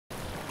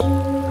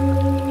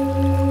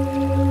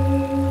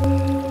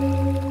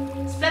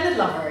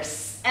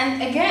And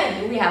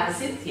again, we have a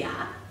Cynthia,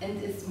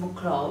 and it's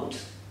McLeod.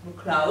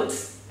 McLeod.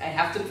 I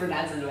have to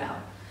pronounce it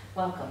well.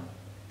 Welcome.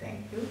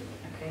 Thank you.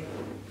 Okay.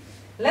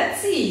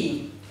 Let's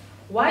see.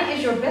 Why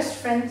is your best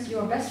friend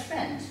your best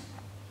friend?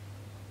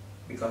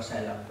 Because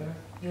I love her.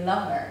 You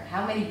love her.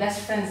 How many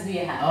best friends do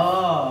you have?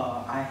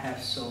 Oh, I have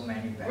so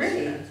many best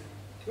friends.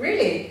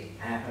 Really?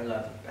 I have a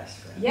lot of best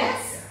friends.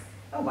 Yes?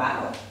 Yeah. Oh,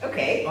 wow.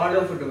 Okay. All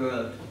over the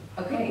world.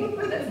 Okay,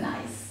 well, that's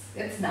nice.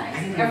 That's nice.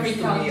 And In every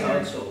close to me culture.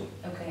 also.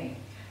 Okay.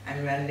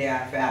 And when they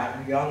are far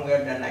younger,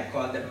 then I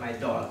call them my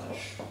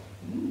daughters.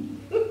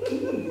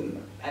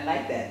 I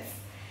like that.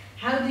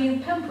 How do you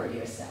pamper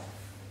yourself?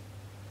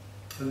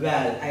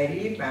 Well, I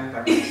really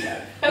pamper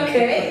myself.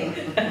 Okay.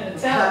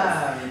 Tell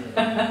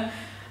us.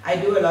 I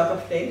do a lot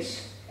of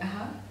things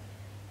Uh-huh.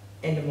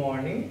 in the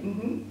morning,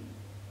 Mm-hmm.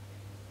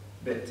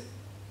 but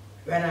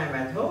when I'm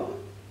at home,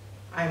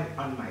 I'm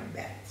on my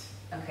bed.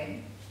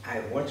 Okay.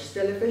 I watch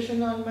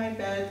television on my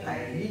bed,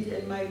 I read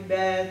in my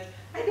bed,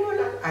 I do a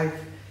lot. I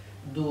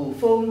do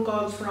phone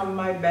calls from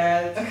my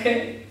bed.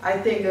 Okay. I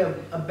think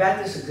a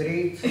bed is a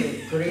great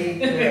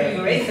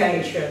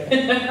invention.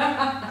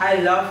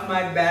 I love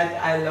my bed,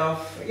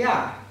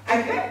 yeah.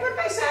 I pamper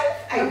myself,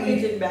 I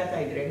eat in bed,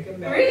 I drink in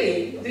bed.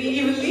 Really? Do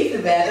you even leave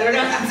the bed or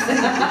not?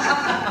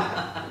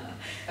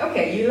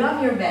 Okay, you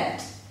love your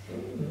bed.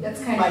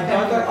 That's kind My of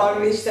daughter pamper.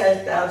 always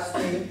tells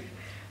me,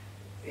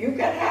 you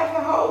can have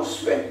a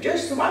house with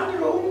just one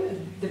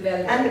room The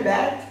bed. and a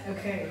bed.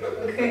 Okay,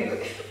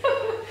 okay.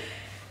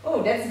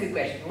 Oh, that's a good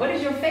question. What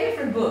is your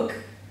favorite book?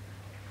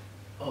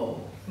 Oh,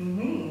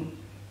 Mm-hmm.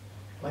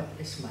 what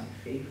is my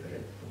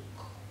favorite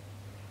book?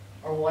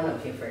 Or one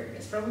of your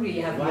favorites? Probably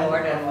you have One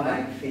more than of my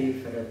one.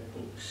 favorite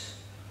books.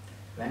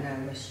 When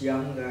I was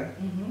younger,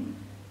 Mm-hmm.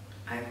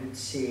 I would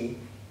say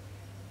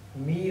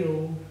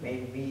Mio,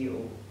 mijn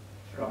Mio,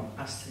 from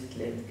Astrid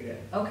Lindgren.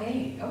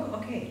 Okay. Oh,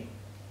 okay.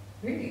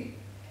 Really?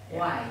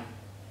 Why?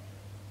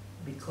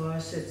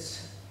 Because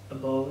it's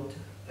about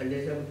a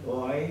little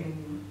boy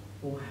Mm-hmm.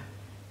 who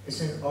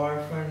is an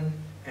orphan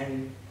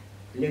and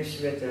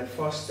lives with a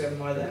foster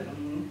mother.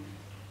 Mm-hmm.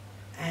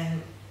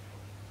 And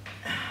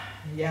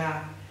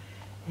yeah,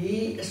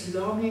 he is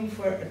longing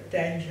for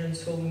attention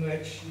so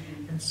much,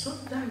 Mm-hmm. and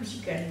sometimes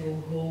he can go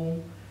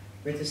home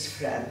with his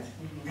friend.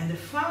 Mm-hmm. And the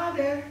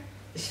father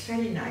is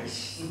very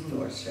nice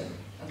towards him.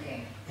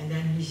 Okay. And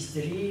then he's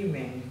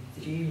dreaming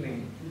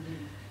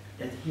Mm-hmm.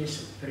 that he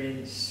is a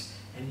prince,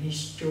 and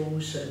he's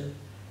chosen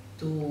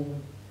to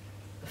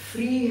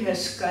free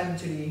his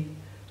country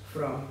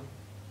from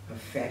a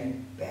very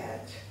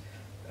bad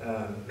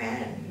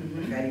man,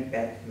 a very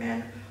bad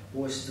man who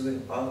was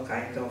doing all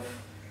kinds of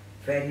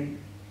very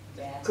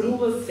Bad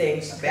cruel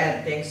things, Okay.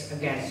 bad things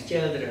against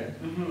children.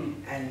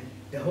 Mm-hmm. And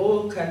the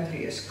whole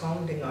country is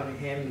counting on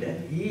him that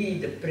he,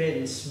 the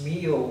prince,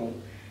 Mio,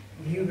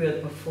 he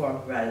will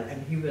perform well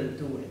and he will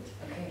do it.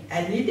 Okay.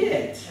 And he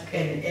did,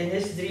 Okay. in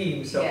his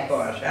dreams, of Yes.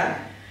 course. Huh?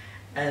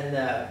 And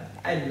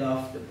I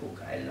love the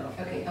book, I love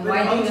it. Okay. And But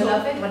why do you also-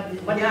 love it?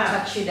 What did Yeah,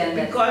 touch you then?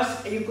 that- Because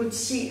you could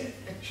see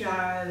a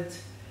child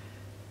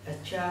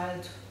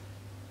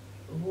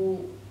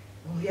who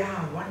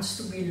wants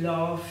to be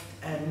loved,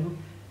 and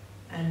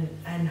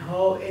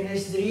how in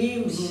his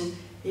dreams Mhm.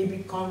 he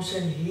becomes a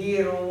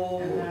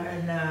hero. Uh-huh.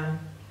 And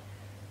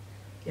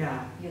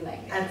You like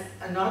it? and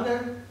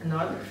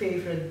another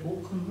favorite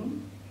book Mm-hmm.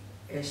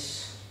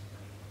 is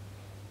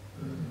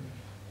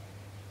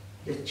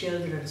The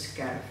Children's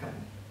Caravan,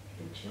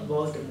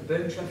 about a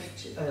bunch of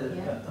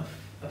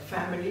a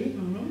family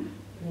Mm-hmm.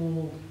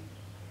 who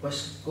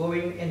was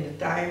going in the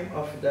time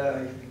of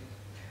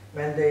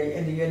when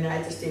in the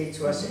United States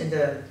was in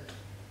the,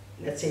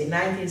 let's say,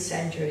 19th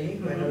century,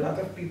 when a lot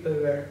of people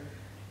were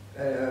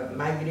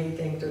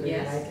migrating to the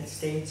United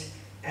States,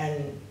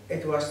 and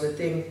it was the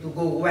thing to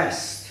go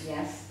west.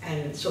 Yes.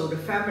 And so the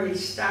family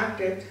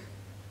started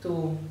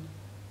to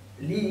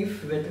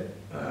leave with,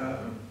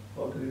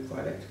 how do we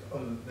call it,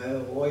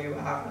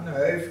 hooiwagen, een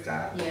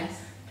huifkar, Yes.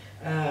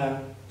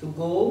 to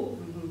go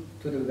Mm-hmm.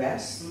 to the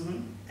west. Mm-hmm.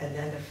 And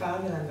then the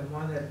father and the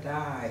mother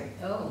died.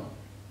 Oh.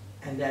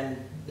 And then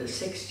the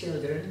 6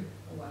 children,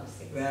 Wow,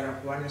 6.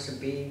 whereof one is a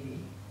baby,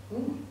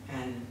 Ooh.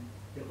 and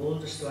the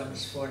oldest one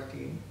is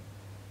 14,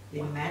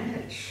 they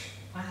manage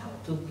Wow.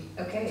 to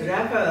Okay.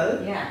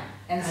 travel Yeah.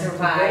 And and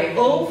survive. to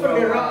go over and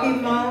the grow Rocky up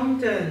and-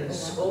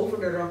 Mountains, Oh, wow. over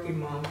the Rocky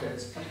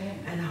Mountains, Okay.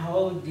 and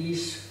how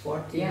these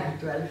 14 Yeah. and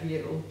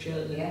 12-year-old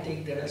children Yeah.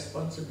 take the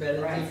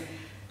responsibility Right.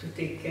 to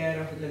take care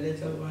of the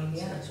little ones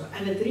Yeah. and so on.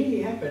 And it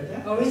really happened,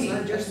 huh? Oh, really? It's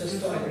not just a That's a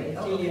story, it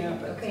Oh, really okay.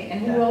 happened. Okay. And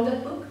who Yeah. wrote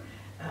that book?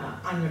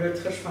 Anne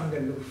Rutgers van der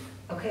Loef.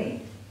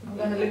 Okay. I'm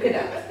gonna look it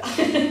up.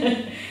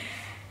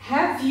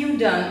 Have you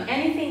done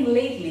anything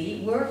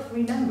lately worth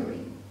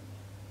remembering?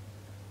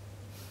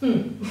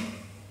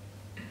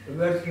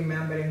 Worth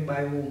remembering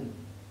by whom?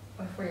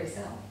 Or for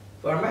yourself?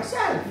 For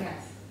myself.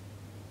 Yes.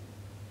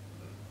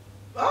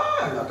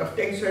 A lot of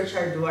things which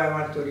I do I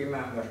want to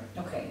remember.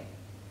 Okay.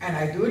 And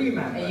I do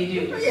remember. And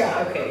you do?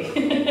 Yeah.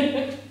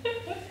 Okay.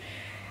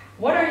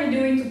 What are you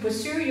doing to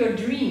pursue your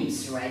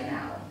dreams right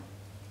now?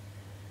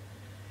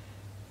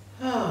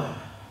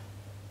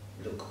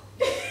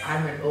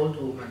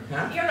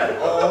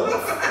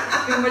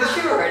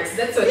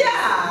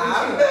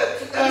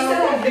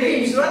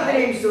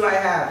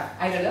 have?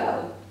 I don't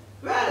know.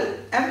 Well,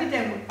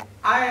 everything.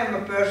 I am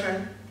a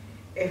person,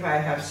 if I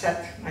have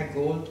set my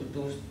goal to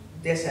do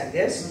this and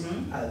this,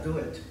 I'll do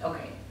it.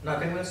 Okay.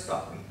 Nothing will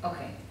stop me.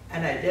 Okay.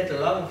 And I did a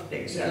lot of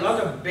things, a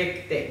lot of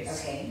big things.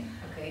 Okay.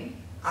 Okay.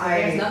 So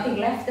there's nothing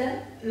left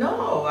then?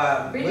 No,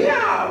 really?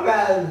 yeah,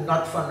 well,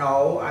 not for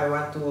now. I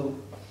want to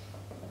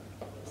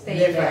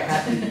live a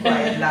happy,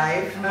 quiet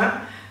life.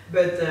 Huh?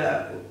 But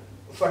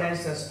for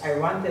instance, I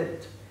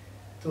wanted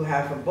to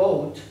have a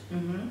boat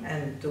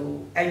and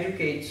to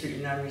educate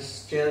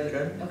Surinamese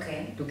children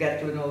to get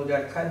to know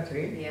their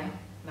country. Yeah,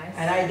 nice.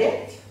 And I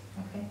did.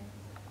 Okay.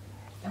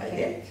 I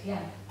did.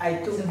 Yeah. I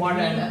took so more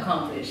than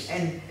accomplished.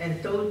 And in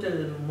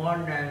total more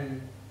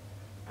than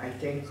I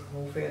think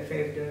over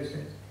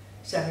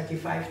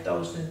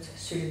 75,000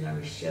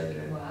 Surinamese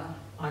children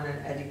on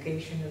an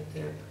educational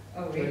trip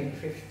during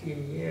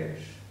 15 years.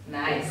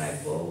 Nice. With my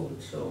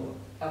boat, so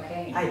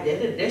okay. I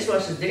did it. This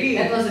was a dream.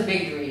 That was a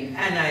big dream.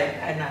 And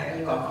I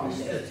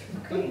accomplished it.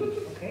 Okay.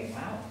 Okay.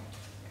 Wow.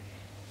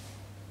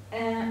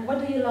 What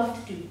do you love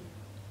to do?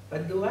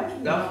 What do I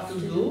love to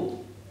do?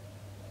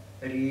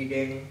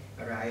 Reading,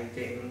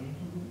 writing,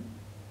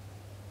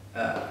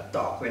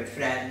 talk with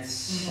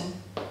friends,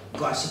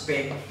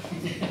 gossiping.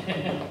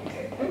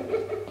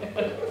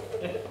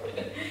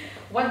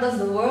 What does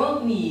the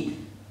world need?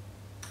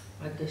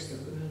 What does the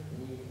world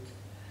need?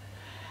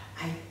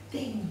 I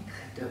think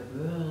the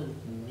world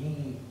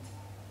needs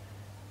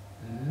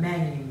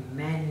many,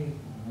 many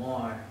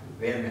more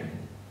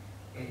women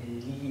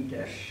in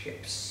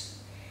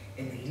leaderships,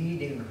 in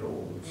leading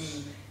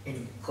roles,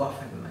 in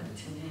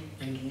government,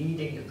 in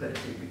leading the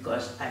country,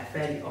 because I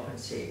very often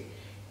say,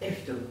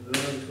 if the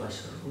world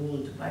was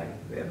ruled by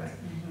women,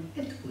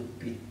 it would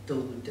be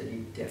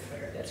totally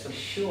different. That's for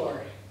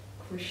sure.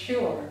 For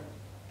sure.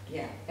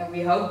 Yeah. And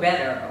we hope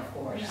better, of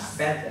course. Yeah,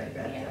 better.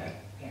 Yeah.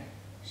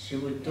 She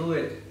would do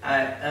it.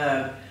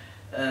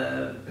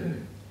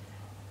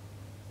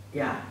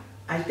 Yeah,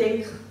 I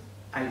think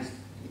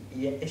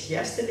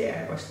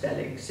yesterday I was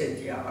telling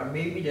Cynthia, or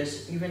maybe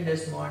even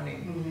this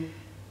morning,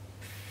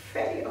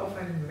 very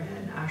often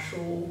men are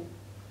so,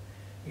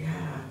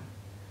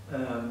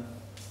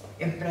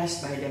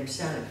 impressed by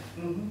themselves.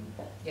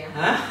 Yeah.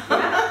 Huh?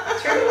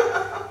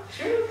 Yeah,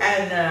 true.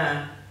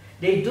 And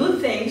they do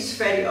things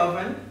very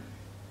often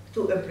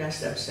to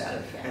impress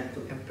themselves and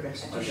to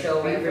impress and other to show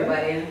people.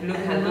 everybody, look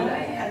how good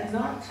I am.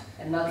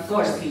 And not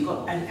for because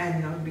people.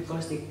 And not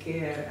because they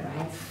care, and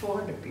not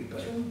for the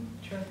people.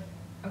 True.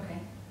 Okay.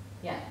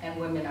 Yeah, and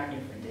women are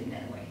different in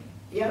that way.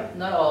 Yeah.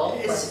 Not all,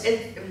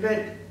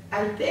 but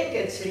I think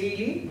it's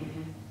really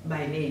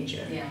by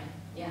nature. Yeah.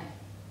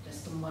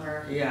 Just the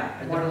mother.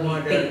 Yeah.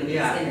 Motherly thing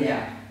is in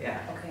there. Yeah.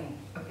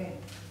 Okay.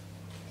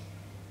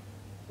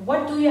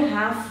 What do you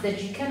have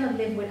that you cannot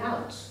live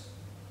without?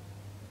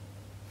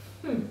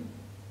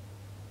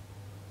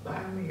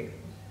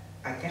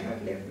 I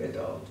cannot live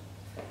without.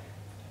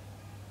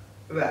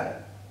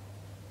 Well,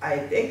 I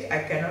think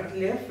I cannot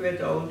live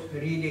without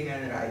reading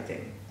and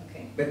writing.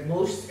 Okay. But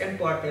most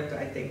important,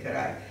 I think,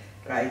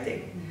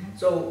 writing.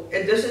 So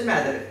it doesn't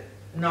matter.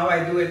 Now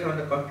I do it on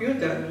the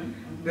computer,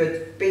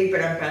 but paper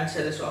and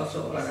pencil is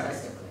also alright.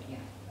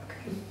 Yeah.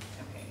 Okay.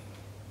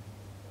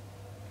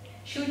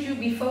 Should you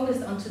be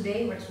focused on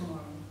today or tomorrow?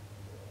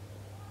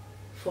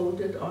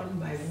 Folded on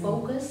by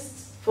whom?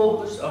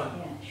 Focused on.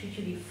 Yeah. Should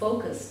you be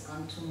focused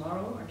on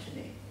tomorrow or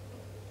today?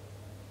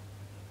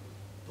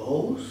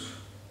 Both.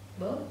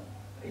 Both?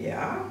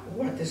 Yeah.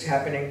 What is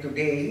happening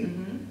today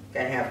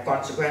can have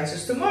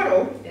consequences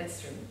tomorrow.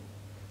 That's true.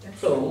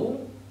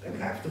 So I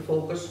have to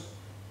focus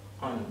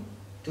on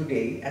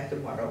today and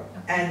tomorrow.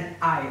 And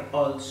I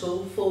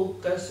also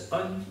focus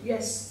on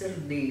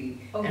yesterday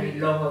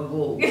and long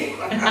ago.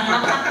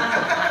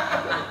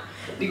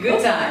 The good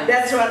times.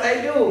 That's what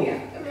I do.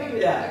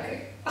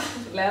 Okay.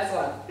 Last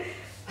one.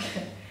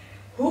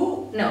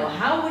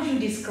 How would you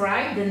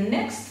describe the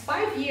next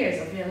 5 years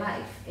of your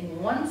life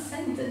in one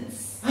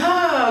sentence? If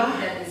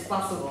that is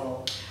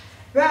possible.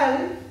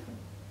 Well,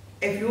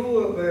 if you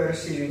were a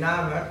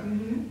Surinamer,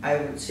 I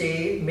would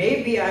say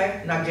maybe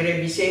I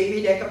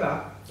nagrebisebi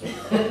dekaba.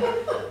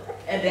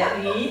 And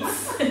that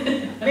means?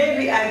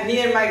 Maybe I'm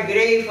near my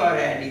grave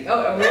already.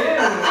 Oh, really?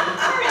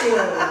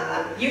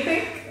 You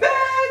think?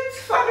 But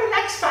for the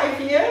next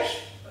 5 years,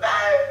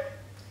 well,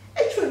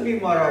 it should be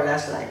more or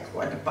less like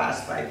what the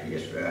past 5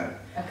 years were.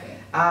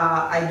 Okay.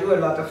 I do a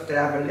lot of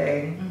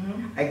traveling.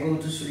 I go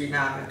to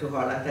Suriname, to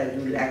Holland, I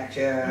do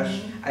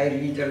lectures, I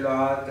read a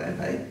lot, and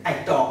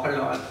I talk a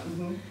lot.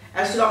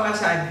 As long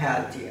as I'm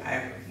healthy,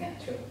 and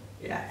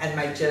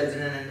my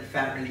children and the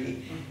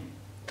family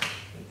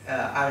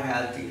are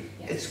healthy,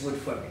 it's good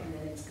for me. And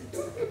then it's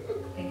good.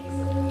 Thank you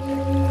so much.